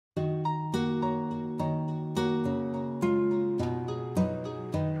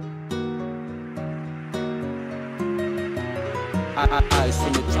Eyes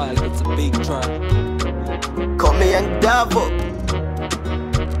from the child, it's a big trap. Call me Youngdavo.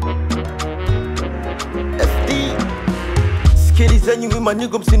 FD. Sikilizeni wima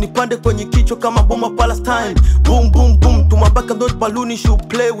nigo msinipande kwenye kichwa kama bomba Palestine. Boom boom boom, tumabaka not balloon you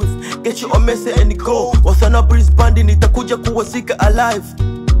play with. Get you a message and go. Wasana Bris bandi nitakuja kuwazika alive.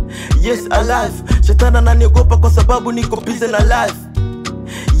 Yes alive. Shetana ananiogopa kwa sababu niko busy na life.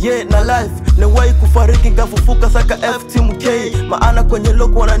 Yeah na life, newahi kufariki nkafufuka saka F Team K. Maana kwenye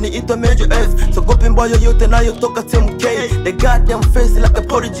loko wananiita Major F. Sogopi mbayo yote nayo toka Team K. The goddamn face like a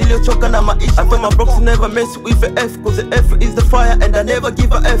porridge iliyochoka na maisha. I tell my bros never mess with the F, cause the F is the fire and I never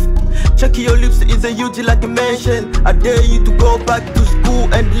give a F. Check your lips is a huge like a mansion. I dare you to go back to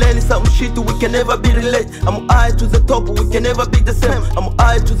school and learn some shit we can never be related. I'm eye to the top, we can never be the same. I'm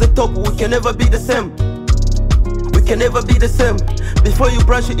eye to the top, we can never be the same. We can never be the same. Before you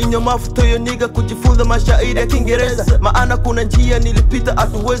brush it in your mouth, tell your nigga kujifunza mashairi ya Kiingereza. Maana kuna njia nilipita,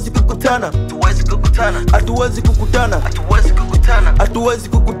 hatuwezi kukutana. Hatuwezi kukutana. Hatuwezi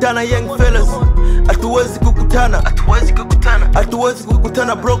kukutana young fellas. Hatuwezi kukutana. Hatuwezi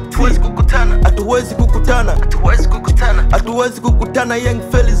kukutana broke twins. Hatuwezi kukutana. Hatuwezi kukutana young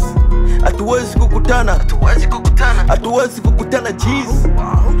fellas. Hatuwezi kukutana. Hatuwezi kukutana G's.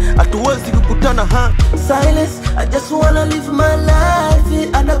 Hatuwezi kukutana Silence, I just wanna live my life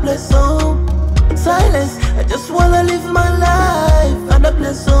and I play song. Silence, I just wanna live my life and I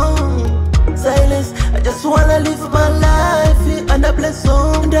play song. Silence, I just wanna live my life and I play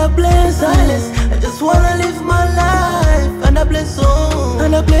song. And I play silence, I just wanna live my life and I play song.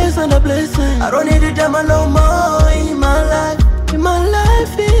 And I play song. I don't need a drama no more in my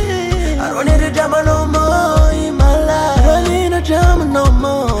life, yeah. I don't need a drama no more in my life. I don't need a drama no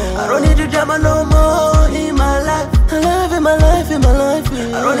more. I don't need a drama no more in my life. I love in my life,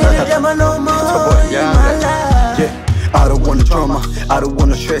 yeah. I don't need a drama no more in my life. Yeah. I don't want drama, I don't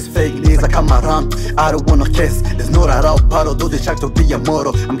want stress, fake news, I come around. I don't want kiss, there's no right out paddle, though they try to be a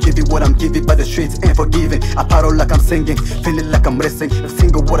model. I'm giving what I'm giving, but the streets ain't forgiving. I paddle like I'm singing, feeling like I'm wrestling. If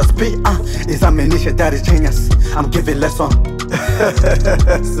single what I spit, is ammunition that is genius. I'm giving lesson.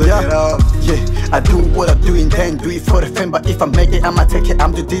 So yeah, I do what I do and then do it for the fame. But if I make it, I'ma take it,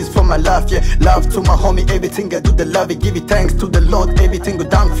 I'm do this for my life, yeah. Love to my homie, everything I do the love it. Give it thanks to the Lord, everything go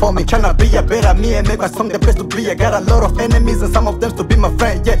down for me. Tryna be a better me and make my song the best to be. I got a lot of enemies and some of them to be my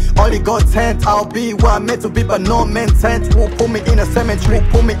friend, yeah. Only God's hand, I'll be what I'm meant to be, but no man's hand will put me in a cemetery,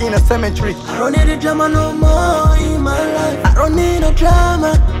 I don't need a drama no more in my life. I don't need no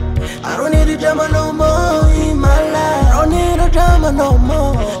drama. I don't need a drama no more in my life. I don't need no drama no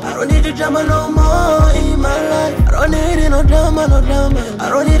more. I don't need a drama no more in my life. I don't need no drama, I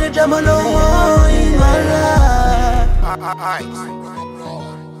don't need a drama no more in my life.